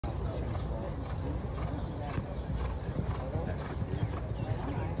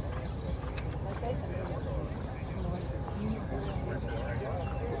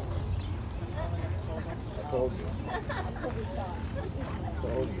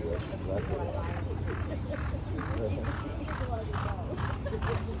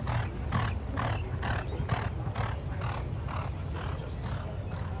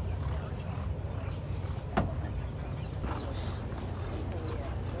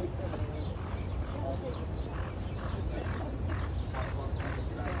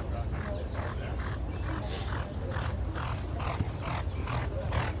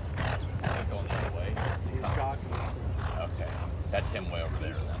That's him way over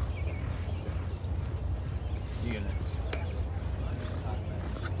there then.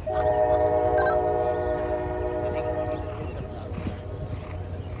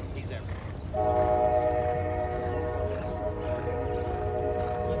 He's there.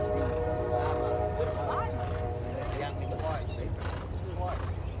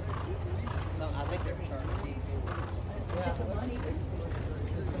 I think they're sharp.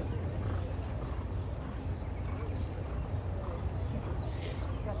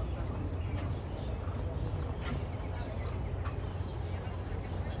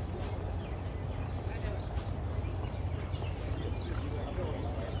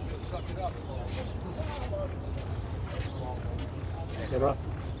 Hey, bro.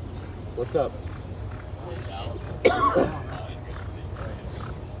 What's up?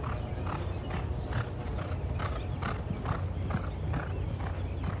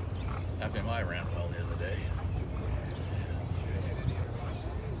 FMI ran well the other day.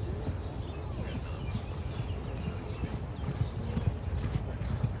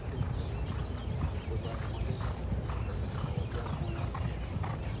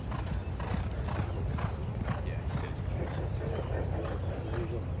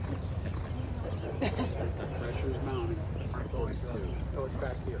 Pressure's mounting. 42. Oh, it's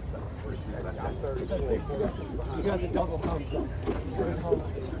back here. 42. I'm 34. You got the double thumbs up.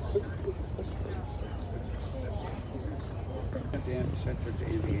 Dan sent her to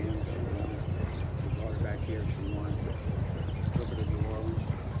Indiana. She brought her back here. She won. Took her to New Orleans.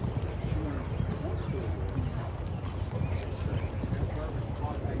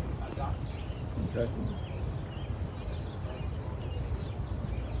 Okay.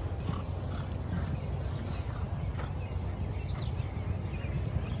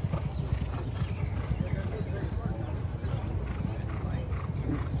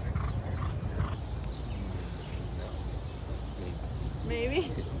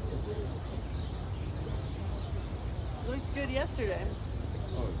 Maybe. Looked good yesterday.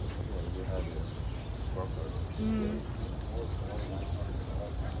 Oh, you have your scorecard. Mm-hmm.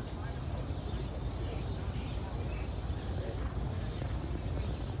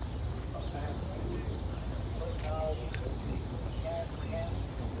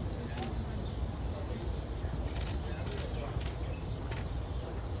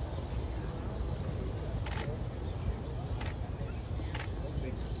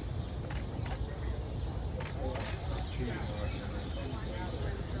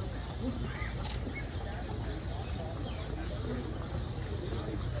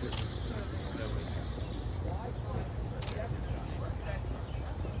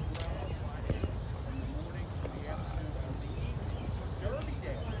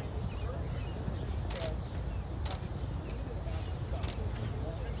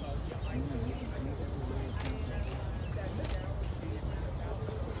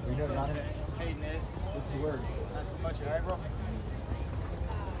 Hey, Ned. What's the word? Not too much, all right, bro?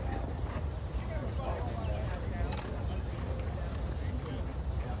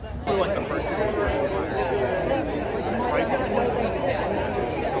 Like the first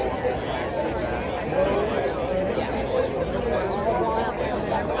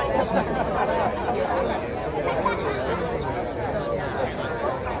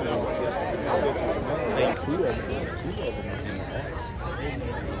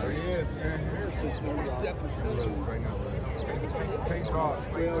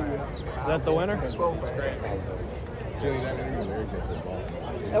Is that the winner?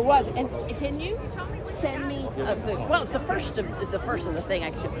 It was, and can you send me well, it's the first of the thing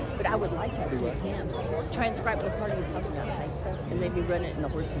I can do, but I would like to, if you can, transcribe the part he was talking about Mesa, and maybe run it in the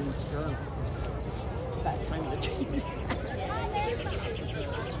Horseman's Journal. About time to change.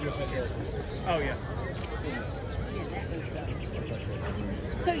 Oh, yeah.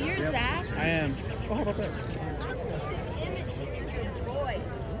 So you're Zach? I am. Oh, hold up there.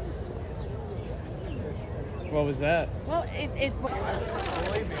 What was that? Well, it Believe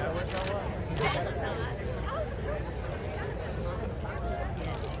me, I wish I was.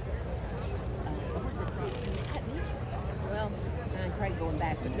 well, I tried going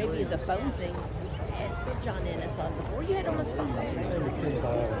back, but maybe it's a phone thing. Had John Ennis on before. You had him on speaker.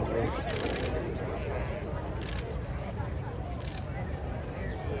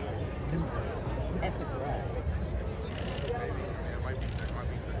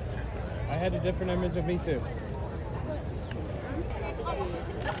 had a different image of me too.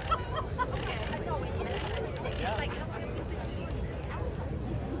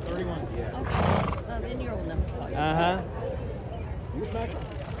 In your old number. Uh-huh. You smack?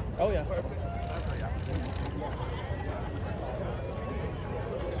 Oh, yeah.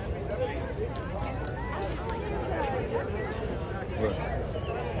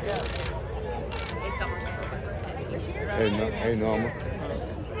 Hey, Norma.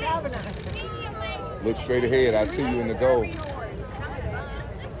 Look straight ahead. I see you in the goal. Yeah,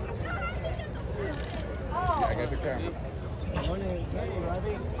 I got the camera.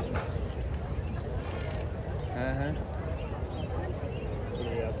 Uh-huh.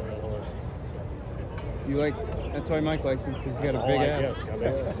 You like, that's why Mike likes him, because he's got a big ass. Years ago.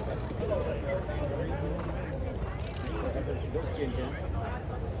 That's around.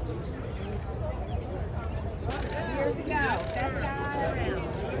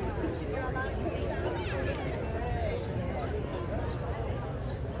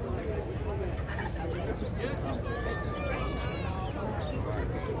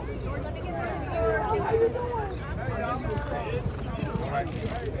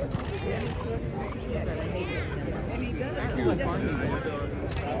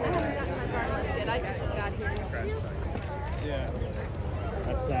 Yeah.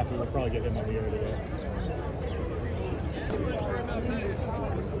 That's sappy. We'll probably get him over here today. You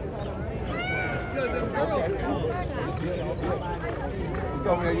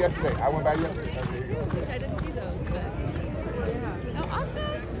told me that yesterday. I went by yesterday. I didn't see those, but yeah. Oh,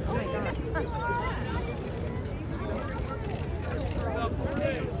 awesome! Oh my god.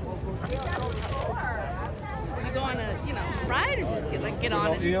 You go on a, ride or just get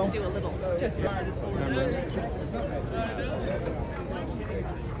on and do a little. Just ride.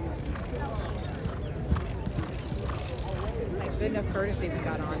 Good enough courtesy we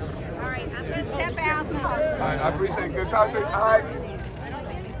got on. All right, I'm going to step out. All right, I appreciate it. Good talk to you. All right.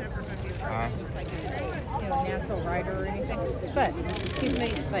 Natural rider or anything, but he's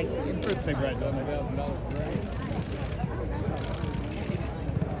made like improved. Same right,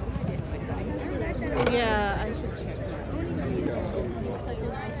 $1,000. Yeah, I should check.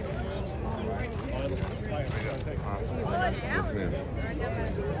 Yes, ma'am.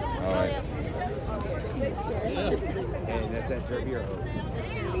 All right. Hey, that's that derby or hose.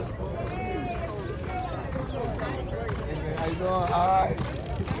 How you doing? All right.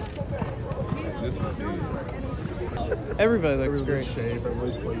 This one, Everybody looks great. Shape,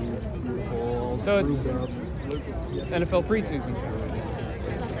 everybody's playing beautiful. So it's NFL preseason.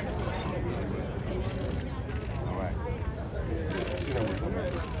 all right. Sit over for a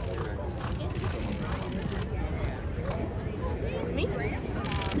minute. Me?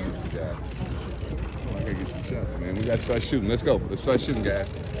 Yeah. I gotta get some shots, man. We gotta start shooting. Let's go. Let's start shooting, guys.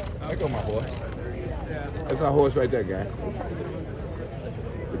 There go my horse. That's my horse right there, guy.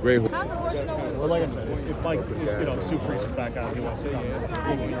 The gray horse. Well, like I said, if Mike, Sioux Freeze is back out, he wants to come.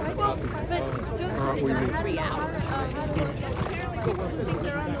 Well, but still taking them 3 hours. Apparently people think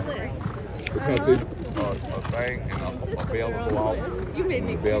they're on the list. It's gonna take a thing and a bell will go off. You made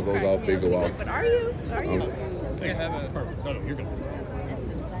me. When the bell goes off, they go off. But are you? Are you? No, you're good.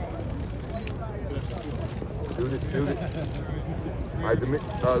 Shoot it, shoot it. All right,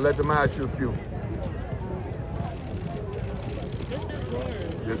 let the man shoot a few. This is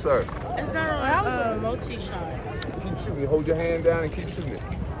yours. Yes, sir. It's not a multi-shot. Keep shooting. Hold your hand down and keep shooting it.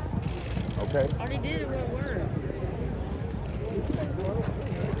 Okay? I already did it. What word?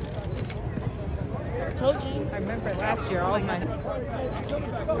 Told you. I remember last year all my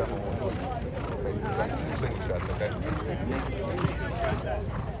Single shots, okay?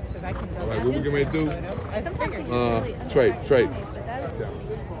 because I can go. All right, what we getting ready to do? Sometimes Trade. but that is All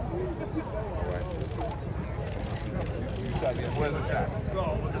right. You shot it. Where's the shot?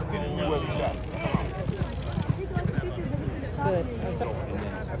 Where's the shot? good. That's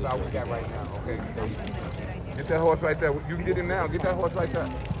all we got right now, okay? So get that horse right there. You can get him now. Get that horse right there.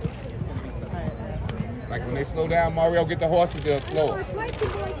 Like when they slow down, Mario, get the horses there slow.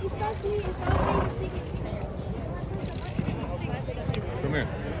 Come here.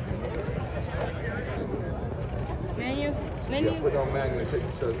 Menu? Yeah, put it on manual and shake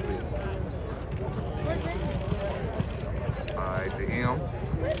your shirt, please. All right, the M.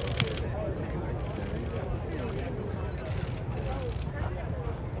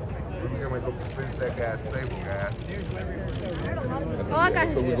 We're going to go visit that guy's stable, guys. Okay.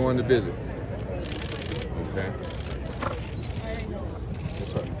 So we're going to visit. Okay.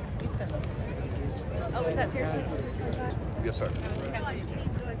 Yes, sir. Oh, is that Pearson? Yes, sir.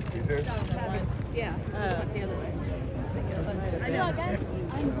 He's here? Yeah. The other way.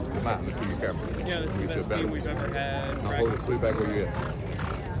 Come on, let's see your camera. Yeah, this is the best team we've ever had. Now hold it straight back where you at. I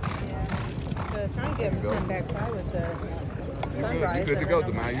was trying to get him to come back by with the sunrise. You good to go,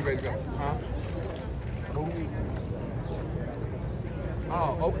 Demai? You ready to go? Huh? Who?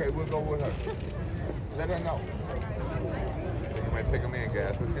 Oh, okay, we'll go with her. Let her know. You might take him in,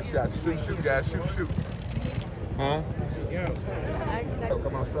 guys. Let's get shots. Shoot, guys. Shoot. Huh? Yeah.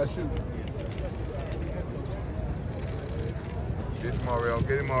 Come on, start shooting. Get him, Mario.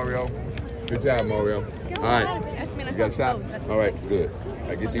 Get him, Mario. Good job, Mario. All right. You got a shot? All right, good.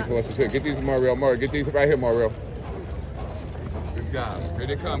 I get these horses here. Get these, Mario. Mario, get these right here, Mario. Good job. Here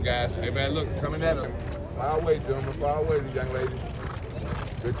they come, guys. Everybody look, coming at them. Far away, gentlemen. Far away, young lady.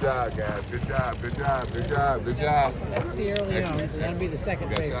 Good job, guys. Good job. Good job. Good job. Good job. That's Sierra Leone, so that'll be the second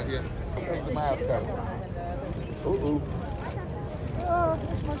You got a favorite. shot here? Take the miles coming. Ooh. Oh,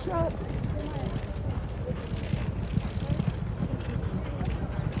 that's my shot.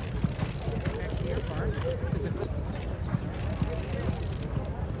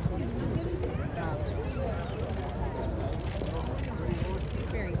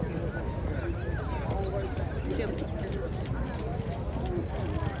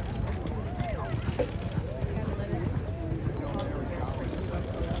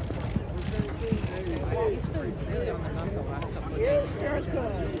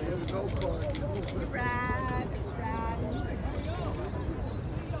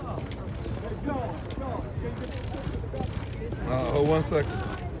 Hold 1 second.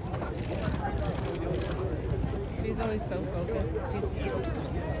 She's always so focused. She's get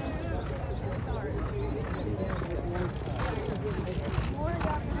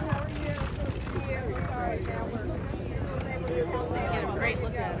a great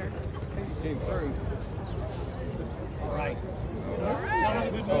look at her. Came through. Right.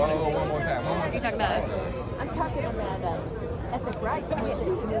 Oh, one more time. What are you talking about? I'm talking about Epic Right.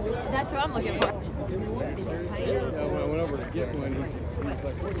 That's what I'm looking for. Yeah, when I went over to get one, he's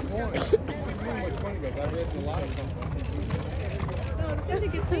like, what are you doing? Which one goes? I've read a lot of them. No, the thing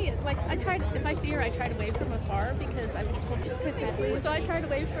that gets me is, like, if I see her, I try to wave from afar because I'm typically, so I try to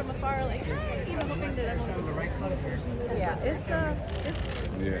wave from afar, like, you know, hoping that everyone will. Yeah, it's Yeah.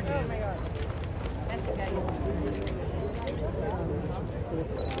 oh my God. That's okay.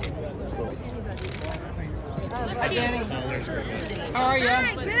 How are you?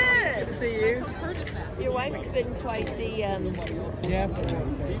 Hi, good. Good to see you. Your wife's been quite the Jeff.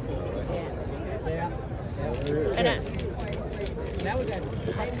 and That was that.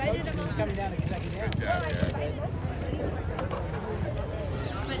 I invited him on. Coming down executive. Good job, guys.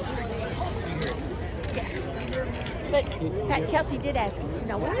 But Pat Kelsey did ask,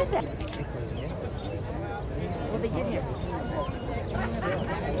 where is it? Well, they get here.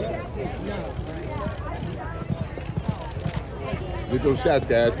 Get those shots,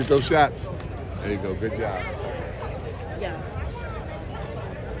 guys. Get those shots. There you go. Good job. Yeah.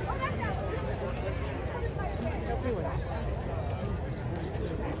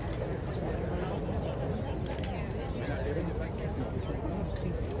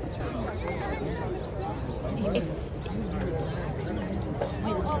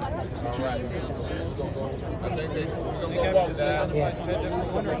 All right. I think we're going to go walk down. Yes.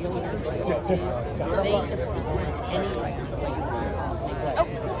 Anyway. Oh,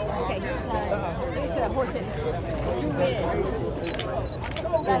 okay. Like I said, a horse that you win.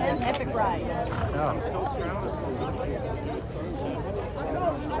 Got an epic ride.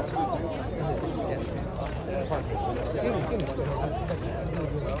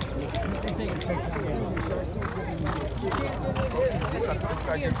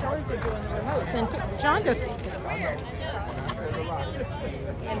 And John just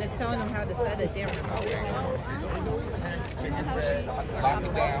and it's telling them how to set a damn remote. Lock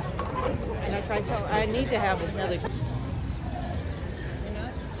it down. And I tried to tell I need to have another.